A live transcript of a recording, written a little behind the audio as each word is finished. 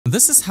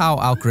This is how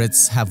our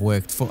grids have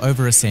worked for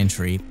over a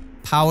century,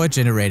 power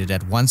generated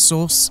at one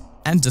source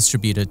and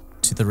distributed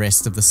to the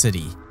rest of the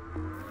city.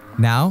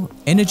 Now,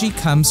 energy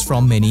comes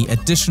from many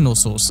additional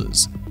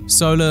sources.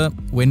 Solar,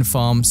 wind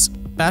farms,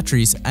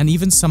 batteries, and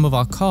even some of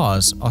our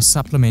cars are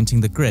supplementing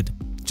the grid,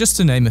 just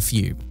to name a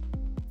few.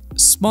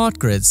 Smart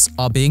grids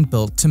are being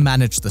built to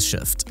manage the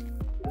shift,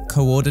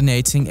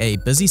 coordinating a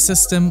busy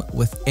system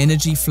with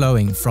energy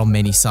flowing from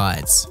many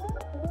sides.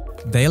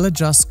 They'll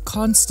adjust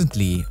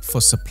constantly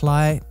for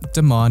supply,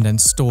 demand, and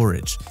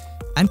storage,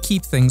 and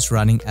keep things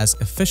running as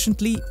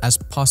efficiently as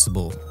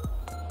possible.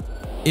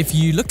 If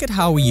you look at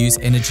how we use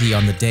energy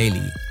on the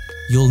daily,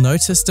 you'll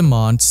notice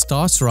demand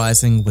starts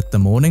rising with the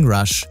morning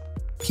rush,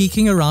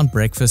 peaking around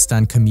breakfast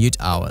and commute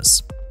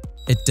hours.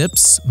 It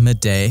dips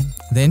midday,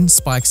 then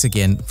spikes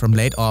again from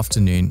late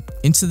afternoon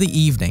into the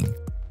evening.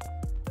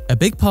 A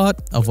big part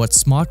of what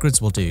smart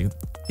grids will do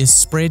is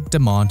spread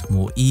demand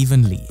more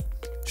evenly,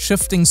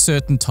 shifting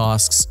certain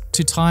tasks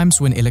to times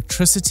when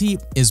electricity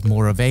is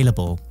more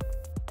available.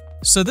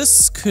 So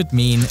this could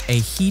mean a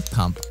heat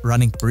pump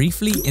running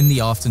briefly in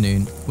the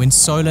afternoon when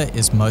solar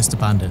is most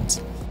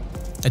abundant,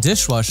 a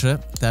dishwasher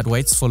that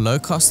waits for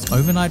low-cost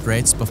overnight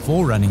rates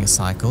before running a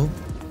cycle,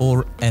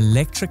 or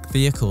electric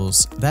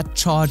vehicles that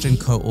charge in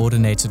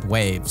coordinated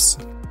waves.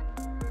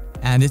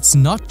 And it's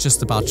not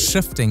just about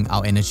shifting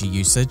our energy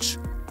usage,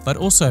 but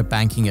also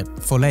banking it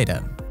for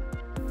later.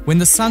 When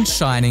the sun's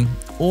shining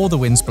or the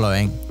wind's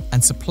blowing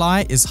and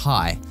supply is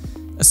high,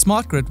 a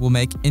smart grid will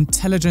make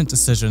intelligent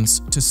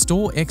decisions to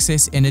store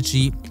excess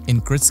energy in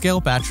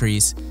grid-scale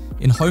batteries,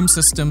 in home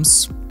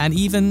systems, and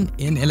even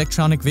in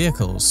electronic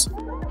vehicles.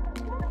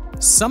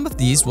 Some of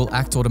these will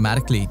act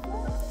automatically.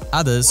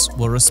 Others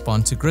will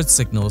respond to grid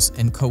signals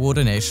in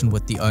coordination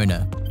with the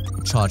owner,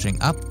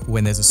 charging up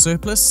when there's a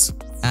surplus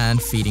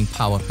and feeding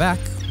power back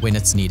when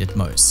it's needed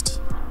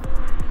most.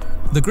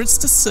 The grid's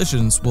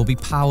decisions will be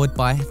powered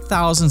by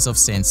thousands of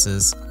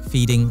sensors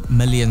feeding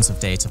millions of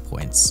data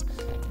points.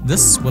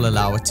 This will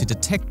allow it to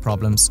detect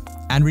problems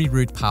and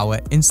reroute power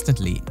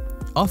instantly,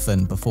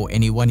 often before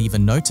anyone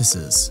even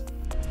notices.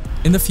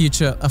 In the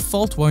future, a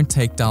fault won't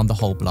take down the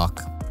whole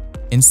block.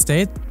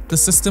 Instead, the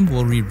system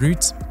will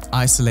reroute,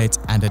 isolate,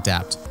 and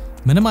adapt,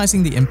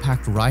 minimizing the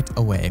impact right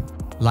away,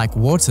 like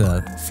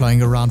water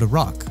flowing around a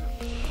rock.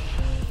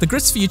 The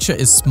grid's future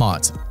is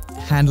smart,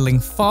 handling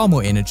far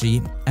more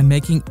energy and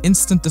making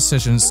instant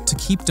decisions to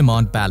keep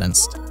demand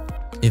balanced.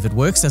 If it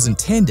works as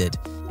intended,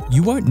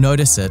 you won't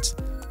notice it,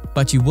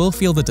 but you will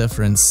feel the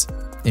difference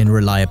in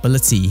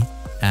reliability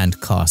and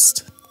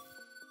cost.